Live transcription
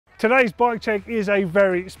Today's bike check is a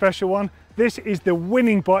very special one. This is the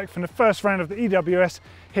winning bike from the first round of the EWS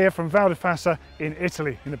here from Val di Fassa in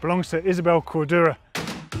Italy, and it belongs to Isabeau Courdurier.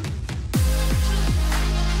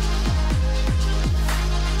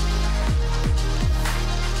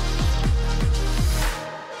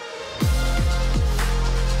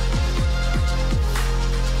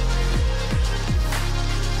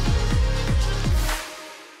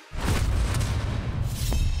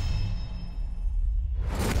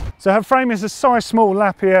 So her frame is a size small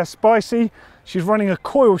Lapierre Spicy. She's running a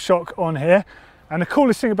coil shock on here. And the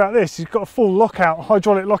coolest thing about this, she's got a full lockout,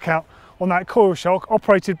 hydraulic lockout on that coil shock,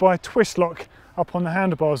 operated by a twist lock up on the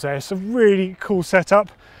handlebars there. It's a really cool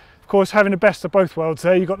setup. Of course, having the best of both worlds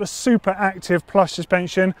there. You've got the super active plush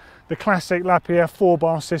suspension, the classic Lapierre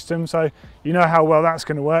 4-bar system, so you know how well that's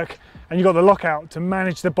going to work. And you've got the lockout to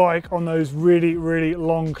manage the bike on those really, really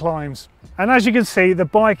long climbs. And as you can see, the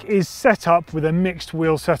bike is set up with a mixed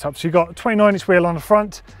wheel setup. So you've got a 29-inch wheel on the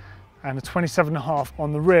front and a 27.5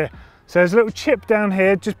 on the rear. So there's a little chip down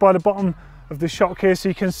here just by the bottom of the shock here, so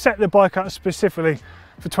you can set the bike up specifically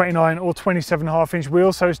for 29 or 27.5-inch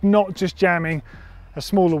wheels. So it's not just jamming a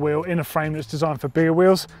smaller wheel in a frame that's designed for bigger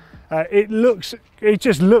wheels. It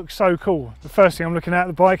just looks so cool. The first thing I'm looking at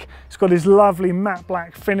the bike, it's got this lovely matte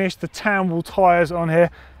black finish, the tan wool tyres on here.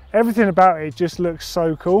 Everything about it just looks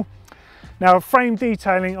so cool. Now, frame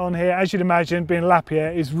detailing on here, as you'd imagine, being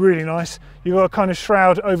Lapierre, is really nice. You've got a kind of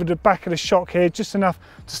shroud over the back of the shock here, just enough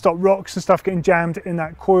to stop rocks and stuff getting jammed in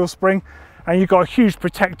that coil spring. And you've got a huge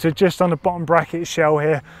protector just on the bottom bracket shell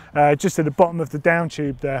here, just at the bottom of the down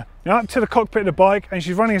tube there. Now up to the cockpit of the bike, and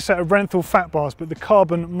she's running a set of Renthal Fatbars, but the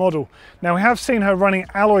carbon model. Now we have seen her running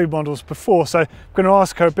alloy models before, so I'm going to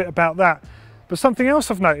ask her a bit about that. But something else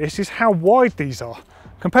I've noticed is how wide these are.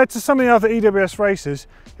 Compared to some of the other EWS racers,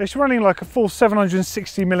 she's running like a full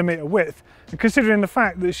 760mm width. And considering the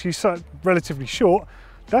fact that she's so relatively short,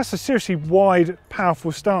 that's a seriously wide,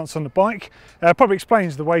 powerful stance on the bike. Probably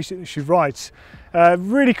explains the way she rides.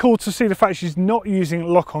 Really cool to see the fact she's not using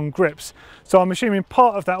lock-on grips. So I'm assuming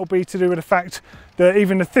part of that will be to do with the fact that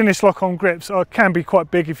even the thinnest lock-on grips can be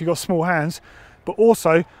quite big if you've got small hands. But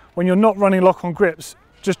also, when you're not running lock-on grips,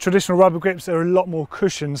 just traditional rubber grips, are a lot more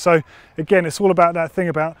cushioned. So again, it's all about that thing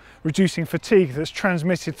about reducing fatigue that's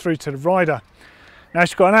transmitted through to the rider. Now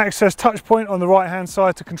she's got an access touch point on the right hand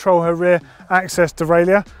side to control her rear access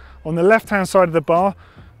derailleur. On the left hand side of the bar,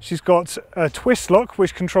 she's got a twist lock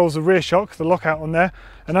which controls the rear shock, the lockout on there,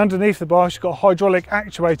 and underneath the bar she's got a hydraulic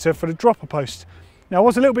actuator for the dropper post. Now I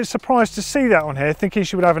was a little bit surprised to see that on here, thinking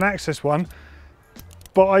she would have an access one,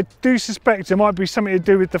 but I do suspect it might be something to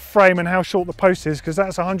do with the frame and how short the post is, because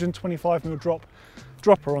that's a 125mm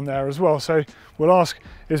dropper on there as well. So we'll ask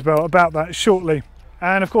Isabeau about that shortly.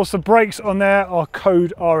 And of course the brakes on there are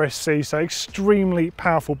code RSC, so extremely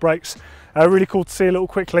powerful brakes. Really cool to see a little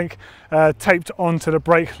quick link taped onto the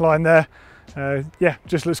brake line there. Yeah,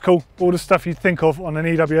 just looks cool. All the stuff you'd think of on an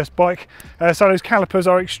EWS bike. So those calipers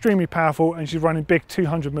are extremely powerful, and she's running big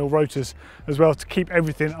 200mm rotors as well to keep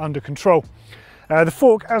everything under control. The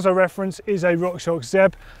fork, as I referenced, is a Rockshox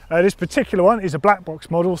Zepp. This particular one is a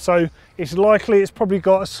Blackbox model, so it's likely it's probably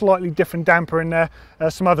got a slightly different damper in there,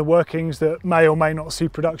 some other workings that may or may not see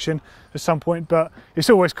production at some point, but it's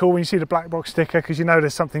always cool when you see the Blackbox sticker, because you know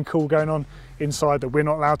there's something cool going on inside that we're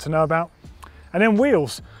not allowed to know about. And then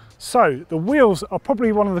wheels. So the wheels are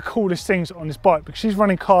probably one of the coolest things on this bike, because she's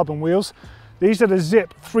running carbon wheels. These are the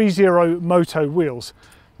Zipp 30 Moto wheels.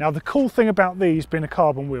 Now the cool thing about these being a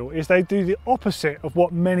carbon wheel is they do the opposite of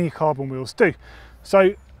what many carbon wheels do.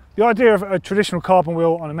 So the idea of a traditional carbon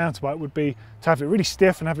wheel on a mountain bike would be to have it really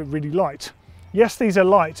stiff and have it really light. Yes, these are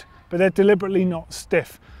light, but they're deliberately not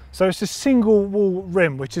stiff. So it's a single wall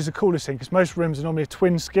rim, which is the coolest thing, because most rims are normally a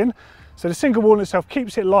twin skin. So the single wall in itself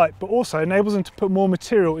keeps it light, but also enables them to put more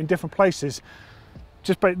material in different places.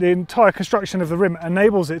 Just by the entire construction of the rim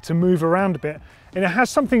enables it to move around a bit, and it has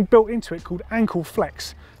something built into it called ankle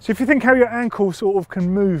flex. So if you think how your ankle sort of can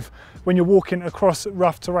move when you're walking across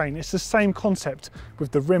rough terrain, it's the same concept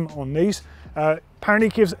with the rim on these. Apparently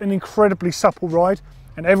it gives an incredibly supple ride,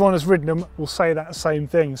 and everyone that's ridden them will say that same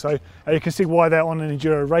thing. So you can see why they're on an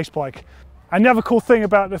enduro race bike. And the other cool thing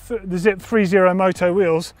about the Zipp 30 Moto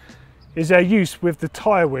wheels is their use with the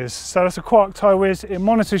Tyrewiz. So that's a Quark Tyrewiz. It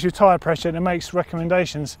monitors your tyre pressure and it makes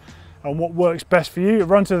recommendations on what works best for you. It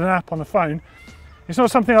runs with an app on the phone. It's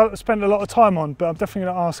not something I spent a lot of time on, but I'm definitely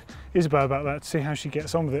going to ask Isabeau about that to see how she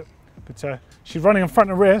gets on with it. But she's running in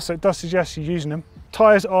front and rear, so it does suggest she's using them.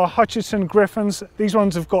 Tyres are Hutchinson Griffus. These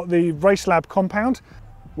ones have got the Race Lab compound,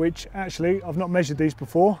 which actually I've not measured these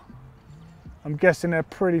before. I'm guessing they're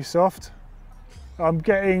pretty soft. I'm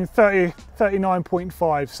getting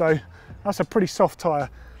 39.5, so that's a pretty soft tyre,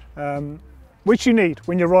 which you need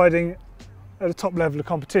when you're riding at the top level of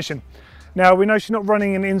competition. Now we know she's not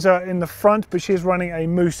running an insert in the front, but she is running a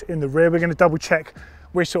Moose in the rear. We're going to double check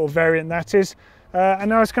which sort of variant that is. And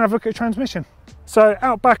now let's kind of look at transmission. So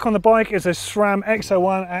out back on the bike is a Sram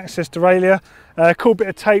XO1 AXS derailleur. Cool bit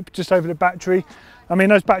of tape just over the battery. I mean,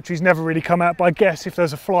 those batteries never really come out, but I guess if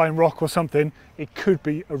there's a flying rock or something, it could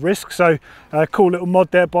be a risk. So cool little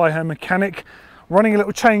mod there by her mechanic. Running a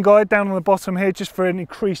little chain guide down on the bottom here just for an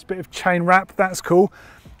increased bit of chain wrap. That's cool.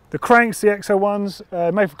 The cranks, the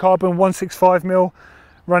XO1s, made from carbon, 165mm,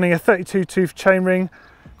 running a 32 tooth chainring.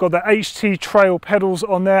 Got the HT trail pedals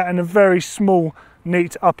on there and a very small,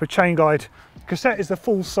 neat upper chain guide. Cassette is the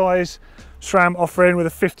full size SRAM offering with a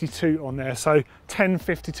 52 on there, so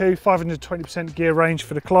 1052, 520% gear range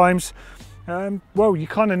for the climbs. Well, you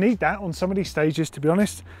kind of need that on some of these stages, to be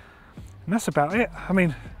honest. And that's about it. I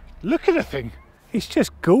mean, look at the thing. It's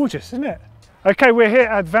just gorgeous, isn't it? Okay, we're here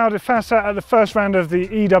at Val de Fassa at the first round of the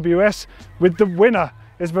EWS with the winner,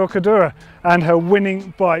 Isabeau Courdurier, and her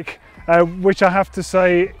winning bike, which I have to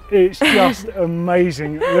say, it's just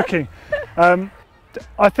amazing looking.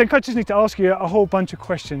 I think I just need to ask you a whole bunch of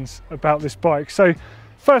questions about this bike. So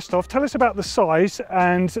first off, tell us about the size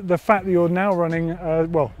and the fact that you're now running,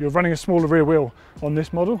 well, you're running a smaller rear wheel on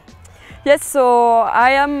this model. Yes, so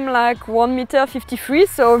I am like 1.53 m,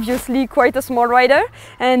 so obviously quite a small rider.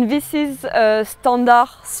 And this is a standard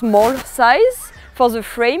small size for the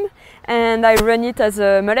frame. And I run it as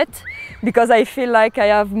a mullet because I feel like I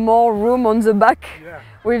have more room on the back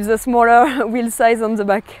with the smaller wheel size on the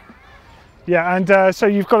back. Yeah, and so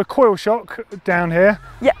you've got a coil shock down here.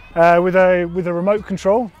 Yeah. With a remote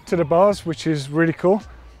control to the bars, which is really cool.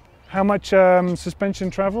 How much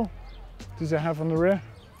suspension travel does it have on the rear?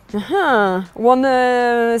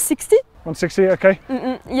 160. 160, okay.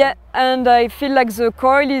 Yeah, and I feel like the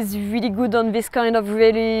coil is really good on this kind of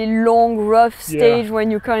really long, rough stage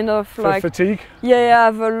when you kind of like fatigue. Yeah,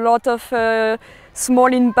 have a lot of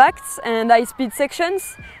small impacts and high-speed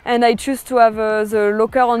sections, and I choose to have the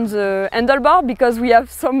locker on the handlebar because we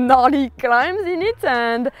have some gnarly climbs in it,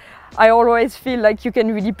 and I always feel like you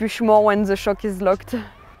can really push more when the shock is locked.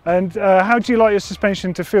 And how do you like your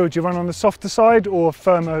suspension to feel? Do you run on the softer side or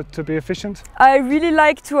firmer to be efficient? I really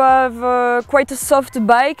like to have quite a soft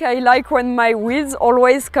bike. I like when my wheels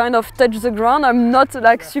always kind of touch the ground. I'm not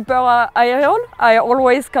like super aerial. I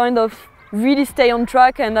always kind of really stay on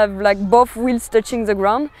track and have like both wheels touching the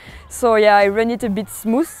ground. So yeah, I run it a bit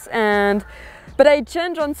smooth, but I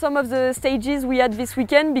changed on some of the stages we had this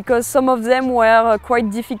weekend because some of them were quite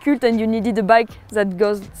difficult and you needed a bike that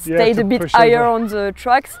stayed a bit higher on the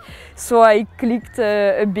tracks. So I clicked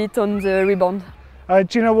a bit on the rebound.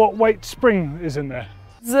 Do you know what weight spring is in there?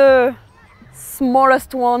 The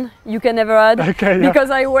smallest one you can ever add, because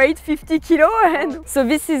I weigh 50 kilo, and so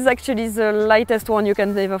this is actually the lightest one you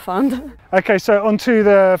can ever find. Okay, so onto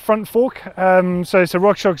the front fork. So it's a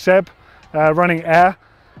Rockshox Zepp running air.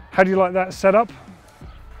 How do you like that setup?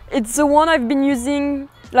 It's the one I've been using,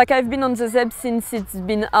 like I've been on the Zepp since it's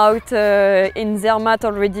been out in Zermatt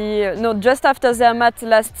already, no, just after Zermatt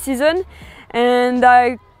last season. And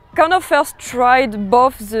I kind of first tried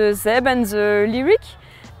both the Zepp and the Lyric.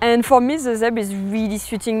 And for me, the Zepp is really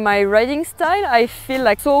suiting my riding style. I feel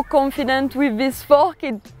like so confident with this fork,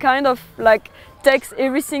 it kind of like takes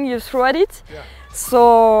everything you throw at it. Yeah.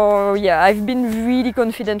 So yeah, I've been really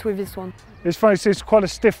confident with this one. It's funny, it's quite a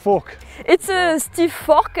stiff fork. It's a stiff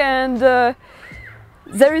fork, and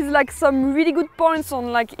there is like some really good points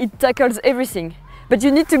on like it tackles everything. But you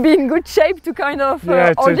need to be in good shape to kind of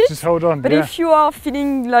hold it. Just hold on. But if you are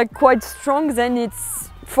feeling like quite strong, then it's,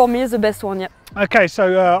 for me, the best one, yeah. Okay,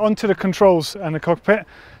 so onto the controls and the cockpit.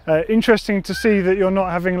 Interesting to see that you're not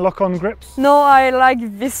having lock-on grips. No, I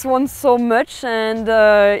like this one so much, and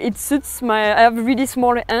it suits my, I have really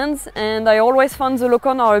small hands, and I always found the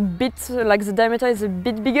lock-on are a bit, like the diameter is a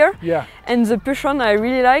bit bigger. Yeah. And the push-on I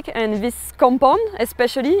really like, and this compound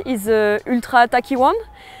especially is a ultra tacky one,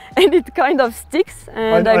 and it kind of sticks.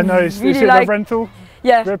 And I know, it's really like the Renthal.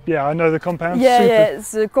 Yeah. Grip? Yeah, I know the compound. Yeah, yeah,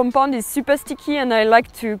 the compound is super sticky, and I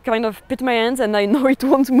like to kind of put my hands and I know it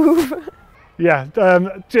won't move. Yeah,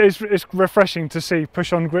 it's refreshing to see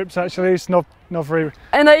push-on grips actually. It's not very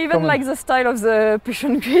And I even common. Like the style of the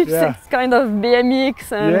push-on grips. Yeah. It's kind of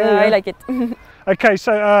BMX, and I like it. Okay,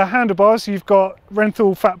 so handlebars, you've got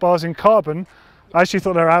Renthal Fatbars in carbon. I actually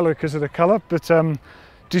thought they were alloy because of the colour, but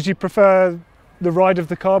did you prefer the ride of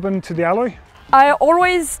the carbon to the alloy? I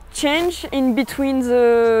always change in between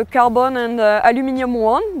the carbon and the aluminium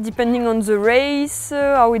one, depending on the race,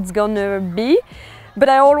 how it's gonna be. But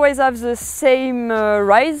I always have the same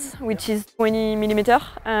rise, which is 20mm,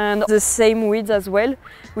 and the same width as well,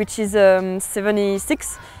 which is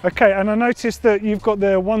 76. Okay, and I noticed that you've got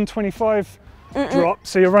the 125 drop,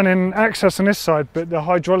 so you're running access on this side, but the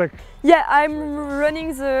hydraulic. Yeah, I'm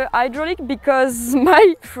running the hydraulic because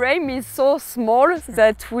my frame is so small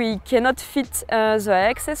that we cannot fit the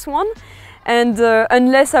AXS one, and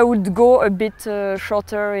unless I would go a bit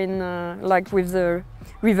shorter in like with the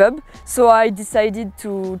reverb, so I decided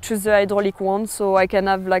to choose the hydraulic one so I can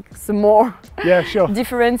have like the more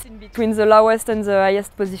difference in between the lowest and the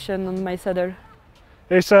highest position on my saddle.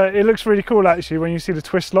 It looks really cool actually when you see the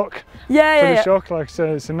twist lock for the shock, like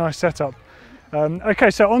so it's a nice setup.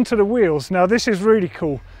 Okay, so onto the wheels. Now this is really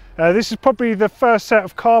cool. This is probably the first set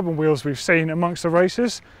of carbon wheels we've seen amongst the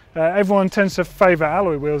racers. Everyone tends to favour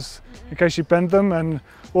alloy wheels in case you bend them, and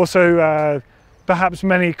also perhaps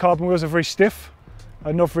many carbon wheels are very stiff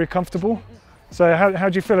and not very comfortable. So how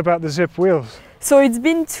do you feel about the Zipp wheels? So it's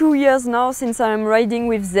been 2 years now since I'm riding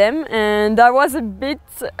with them, and I was a bit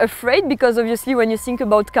afraid because obviously when you think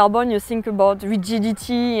about carbon you think about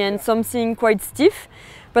rigidity and something quite stiff,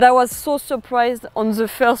 but I was so surprised on the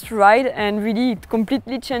first ride and really it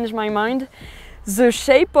completely changed my mind. The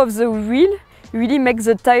shape of the wheel really makes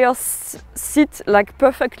the tires sit like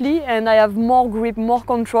perfectly, and I have more grip, more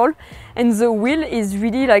control, and the wheel is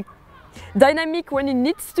really like dynamic when it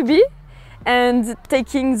needs to be, and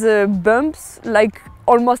taking the bumps like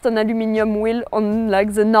almost an aluminium wheel on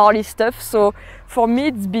like the gnarly stuff. So for me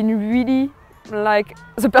it's been really like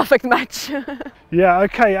the perfect match. Yeah,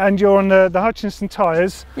 okay, and you're on the Hutchinson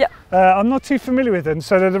tyres. Yeah. I'm not too familiar with them,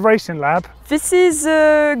 so they're the Racing Lab. This is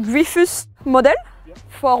a Griffus model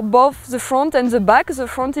for both the front and the back. The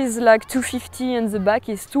front is like 250 and the back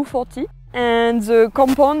is 240. And the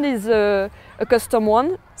compound is a custom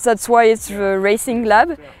one, that's why it's the Racing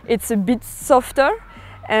Lab. It's a bit softer,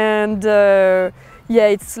 and yeah,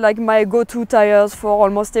 it's like my go-to tires for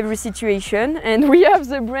almost every situation. And we have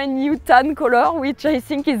the brand new tan color, which I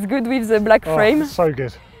think is good with the black frame. So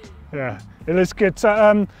good, yeah, it looks good.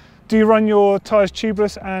 So, do you run your tyres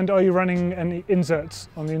tubeless, and are you running any inserts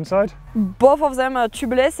on the inside? Both of them are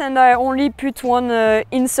tubeless, and I only put one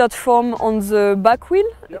insert foam on the back wheel.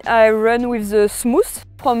 Yep. I run with the Smooth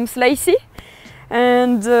from Slicy,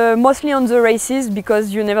 and mostly on the races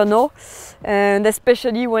because you never know, and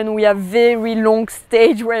especially when we have very long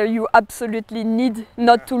stage where you absolutely need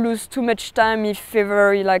not to lose too much time if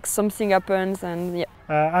ever like something happens. And yeah.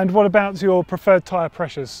 And what about your preferred tyre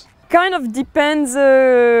pressures? Kind of depends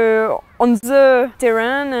on the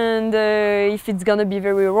terrain and if it's gonna be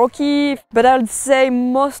very rocky, but I'd say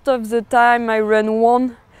most of the time I run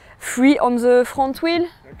 1.3 on the front wheel,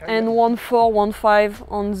 and 1.4, 1.5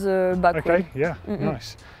 on the back wheel. Okay, yeah,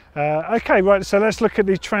 nice. Okay, right, so let's look at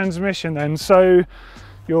the transmission then. So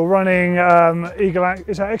you're running is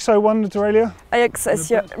that XO1 the derailleur? AXS,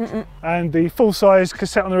 yeah. And the full-size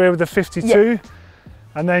cassette on the rear with the 52. Yeah.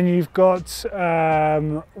 And then you've got,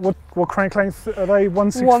 what crank length are they,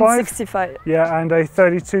 165? 165. Yeah, and a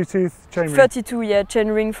 32 tooth chainring. 32, yeah,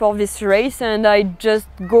 chainring for this race, and I just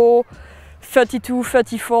go 32,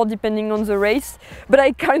 34 depending on the race. But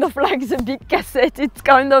I kind of like the big cassette, it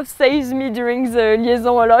kind of saves me during the liaison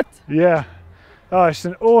a lot. Yeah, oh, it's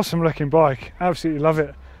an awesome looking bike, absolutely love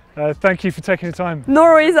it. Thank you for taking the time. No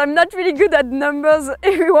worries, I'm not really good at numbers.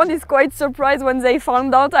 Everyone is quite surprised when they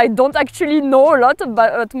found out I don't actually know a lot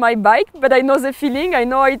about my bike, but I know the feeling, I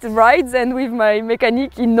know how it rides, and with my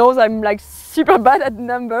mechanic he knows I'm like super bad at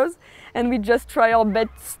numbers, and we just try our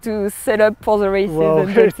best to set up for the races. Well,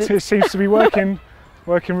 and that's it. It seems to be working.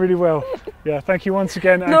 Working really well. Yeah, thank you once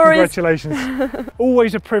again, and congratulations.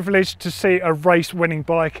 Always a privilege to see a race winning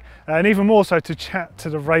bike, and even more so to chat to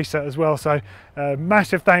the racer as well. So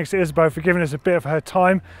massive thanks to Isabeau for giving us a bit of her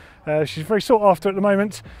time. She's very sought after at the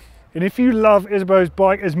moment. And if you love Isabeau's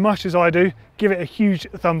bike as much as I do, give it a huge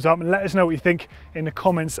thumbs up and let us know what you think in the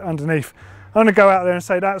comments underneath. I'm gonna go out there and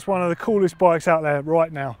say that's one of the coolest bikes out there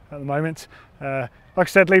right now at the moment. Like I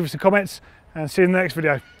said, leave us some comments and see you in the next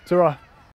video. Ta-ra.